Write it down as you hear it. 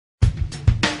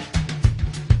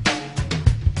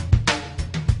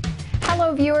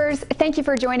Hello viewers, thank you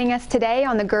for joining us today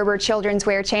on the Gerber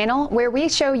Childrenswear channel, where we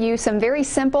show you some very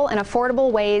simple and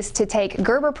affordable ways to take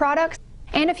Gerber products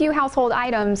and a few household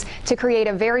items to create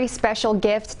a very special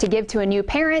gift to give to a new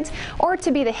parent or to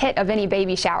be the hit of any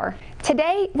baby shower.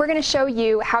 Today we're going to show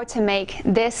you how to make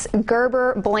this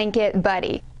Gerber blanket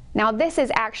buddy. Now this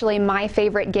is actually my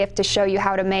favorite gift to show you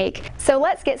how to make, so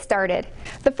let's get started.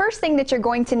 The first thing that you're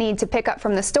going to need to pick up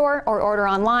from the store or order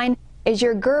online is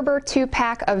your Gerber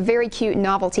 2-pack of very cute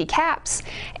novelty caps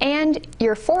and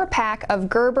your 4-pack of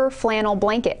Gerber flannel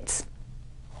blankets.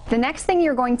 The next thing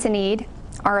you're going to need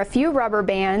are a few rubber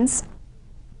bands,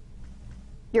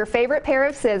 your favorite pair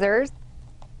of scissors,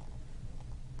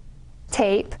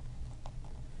 tape,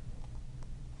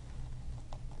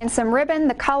 and some ribbon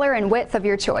the color and width of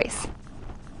your choice.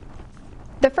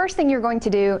 The first thing you're going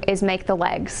to do is make the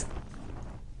legs.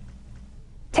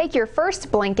 Take your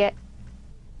first blanket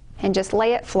and just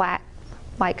lay it flat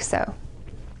like so.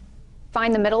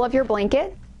 Find the middle of your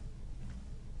blanket.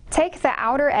 Take the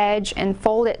outer edge and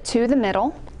fold it to the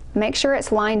middle. Make sure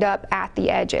it's lined up at the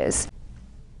edges.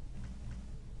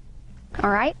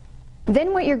 Alright,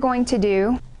 then what you're going to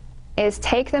do is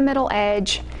take the middle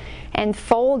edge and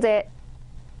fold it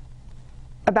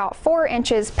about 4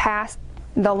 inches past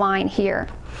the line here.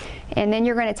 And then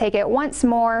you're going to take it once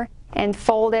more and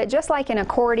fold it just like an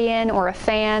accordion or a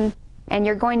fan, and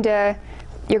you're going to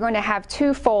have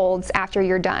 2 folds after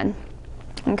you're done.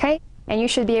 Okay? And you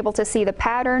should be able to see the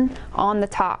pattern on the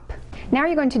top. Now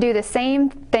you're going to do the same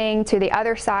thing to the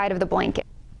other side of the blanket.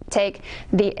 Take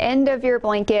the end of your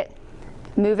blanket,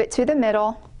 move it to the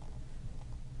middle,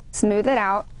 smooth it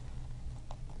out,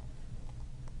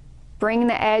 bring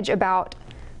the edge about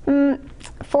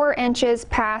 4 inches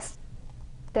past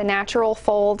the natural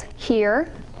fold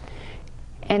here,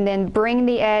 and then bring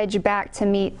the edge back to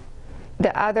meet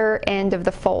the other end of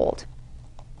the fold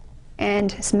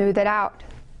and smooth it out.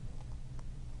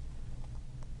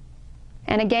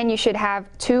 And again, you should have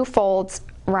 2 folds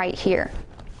right here.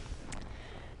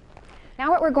 Now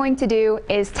what we're going to do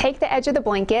is take the edge of the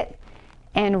blanket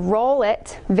and roll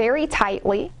it very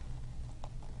tightly.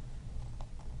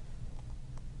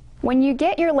 When you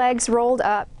get your legs rolled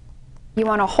up, you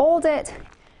want to hold it,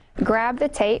 grab the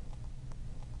tape,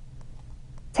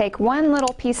 take one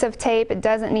little piece of tape, it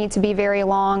doesn't need to be very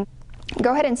long.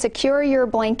 Go ahead and secure your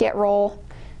blanket roll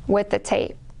with the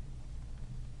tape.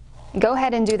 Go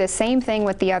ahead and do the same thing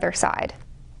with the other side.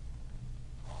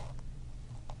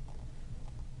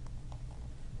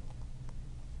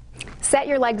 Set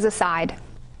your legs aside.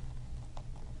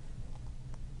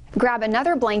 Grab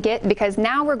another blanket because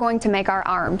now we're going to make our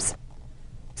arms.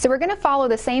 So we're going to follow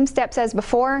the same steps as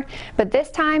before, but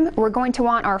this time we're going to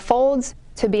want our folds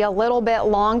to be a little bit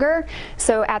longer,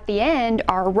 so at the end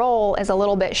our roll is a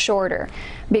little bit shorter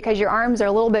because your arms are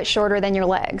a little bit shorter than your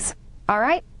legs.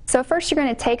 Alright, so first you're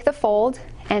going to take the fold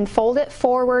and fold it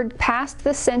forward past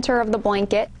the center of the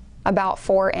blanket about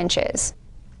 4 inches.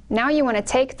 Now you want to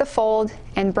take the fold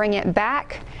and bring it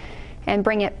back and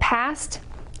bring it past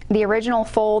the original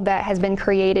fold that has been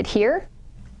created here.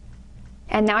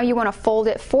 And now you want to fold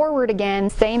it forward again,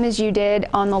 same as you did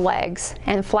on the legs,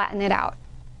 and flatten it out.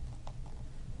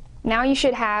 Now you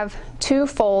should have 2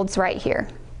 folds right here.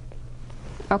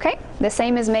 Okay, the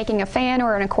same as making a fan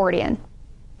or an accordion.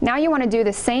 Now you want to do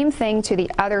the same thing to the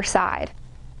other side.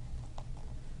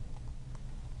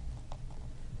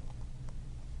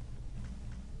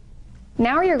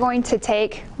 Now you're going to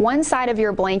take one side of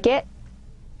your blanket,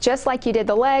 just like you did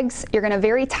the legs, you're going to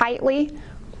very tightly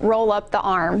roll up the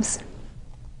arms.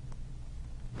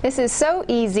 This is so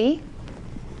easy,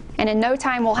 and in no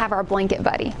time we'll have our blanket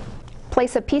buddy.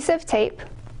 Place a piece of tape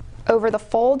over the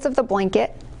folds of the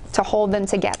blanket to hold them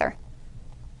together.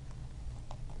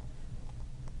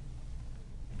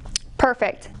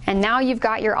 Perfect, and now you've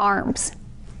got your arms.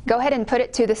 Go ahead and put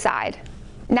it to the side.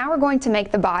 Now we're going to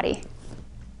make the body.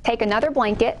 Take another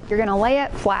blanket, you're going to lay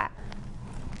it flat.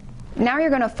 Now you're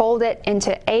going to fold it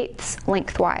into 1/8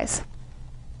 lengthwise.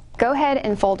 Go ahead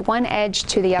and fold one edge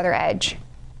to the other edge.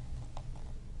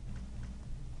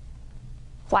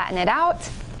 Flatten it out.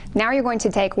 Now you're going to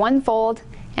take one fold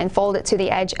and fold it to the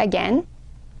edge again.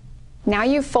 Now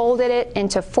you've folded it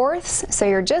into 4ths, so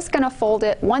you're just going to fold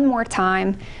it one more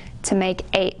time to make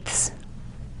 1/8.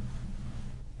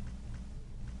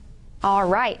 All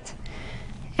right,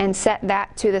 and set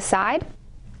that to the side.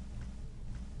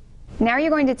 Now you're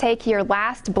going to take your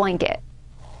last blanket,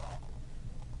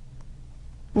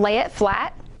 lay it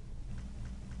flat.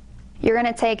 You're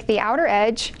going to take the outer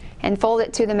edge and fold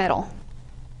it to the middle.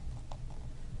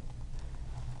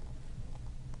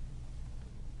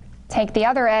 Take the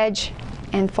other edge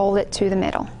and fold it to the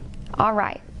middle. All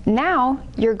right, Now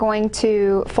you're going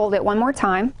to fold it one more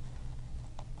time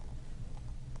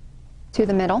to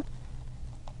the middle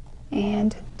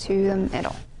and to the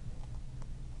middle.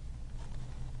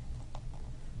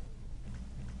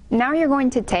 Now you're going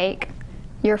to take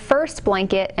your first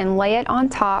blanket and lay it on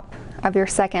top of your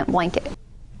second blanket.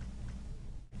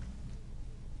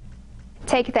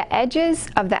 Take the edges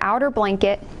of the outer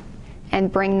blanket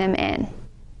and bring them in.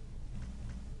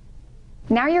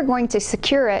 Now you're going to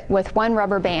secure it with one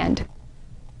rubber band.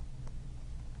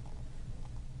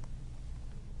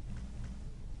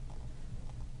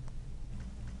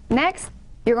 Next,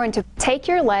 you're going to take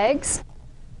your legs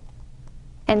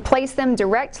and place them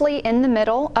directly in the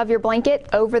middle of your blanket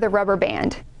over the rubber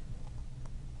band.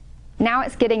 Now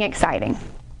it's getting exciting.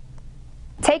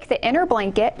 Take the inner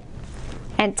blanket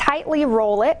and tightly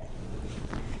roll it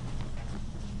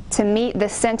to meet the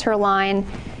center line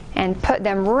and put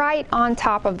them right on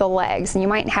top of the legs. And you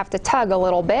might have to tug a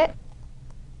little bit.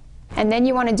 And then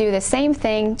you want to do the same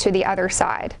thing to the other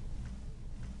side.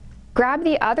 Grab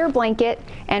the other blanket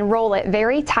and roll it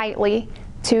very tightly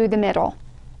to the middle.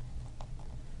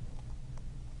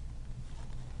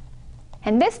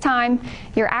 And this time,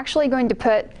 you're actually going to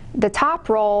put the top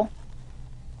roll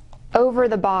over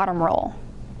the bottom roll.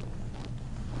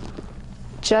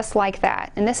 Just like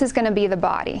that. And this is going to be the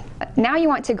body. Now you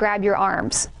want to grab your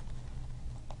arms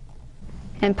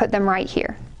and put them right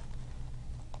here.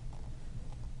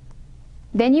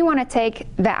 Then you want to take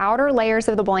the outer layers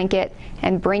of the blanket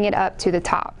and bring it up to the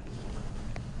top.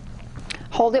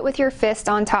 Hold it with your fist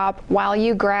on top while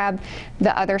you grab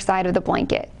the other side of the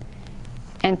blanket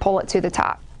and pull it to the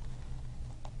top.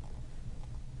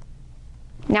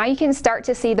 Now you can start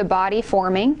to see the body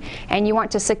forming, and you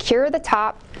want to secure the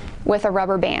top with a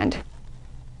rubber band.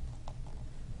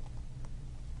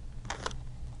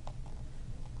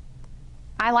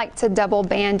 I like to double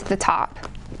band the top.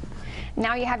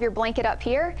 Now you have your blanket up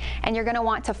here, and you're going to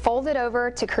want to fold it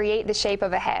over to create the shape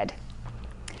of a head.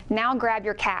 Now grab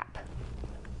your cap.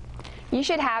 You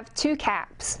should have two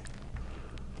caps.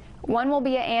 One will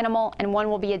be an animal and one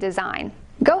will be a design.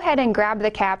 Go ahead and grab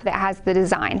the cap that has the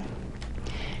design.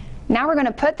 Now we're going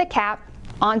to put the cap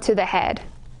onto the head.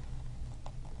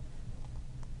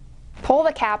 Pull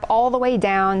the cap all the way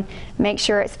down, make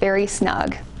sure it's very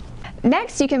snug.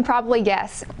 Next, you can probably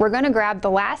guess, we're going to grab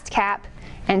the last cap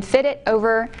and fit it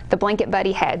over the blanket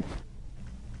buddy head.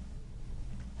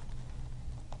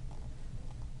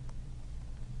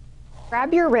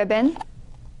 Grab your ribbon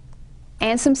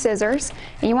and some scissors,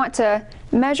 and you want to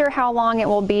measure how long it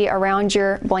will be around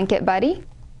your blanket buddy.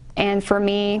 And for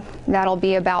me, that'll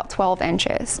be about 12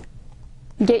 inches.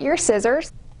 Get your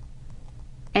scissors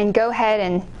and go ahead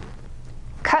and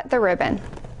cut the ribbon.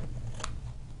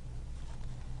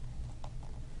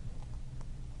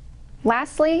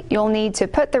 Lastly, you'll need to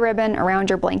put the ribbon around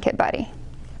your blanket buddy.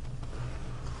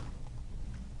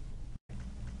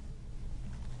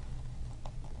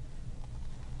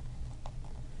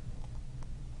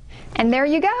 And there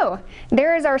you go.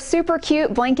 There is our super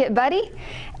cute blanket buddy.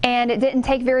 And it didn't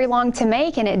take very long to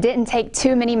make, and it didn't take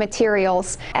too many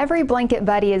materials. Every blanket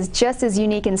buddy is just as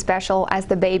unique and special as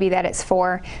the baby that it's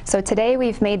for. So today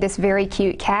we've made this very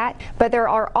cute cat, but there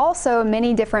are also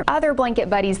many different other blanket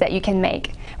buddies that you can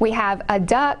make. We have a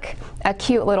duck, a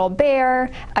cute little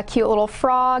bear, a cute little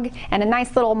frog, and a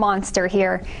nice little monster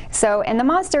here. So, and the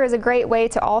monster is a great way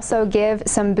to also give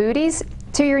some booties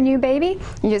to your new baby.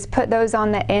 You just put those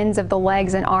on the ends of the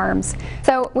legs and arms.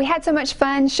 So we had so much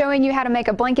fun showing you how to make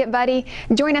a blanket buddy.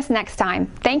 Join us next time.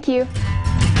 Thank you.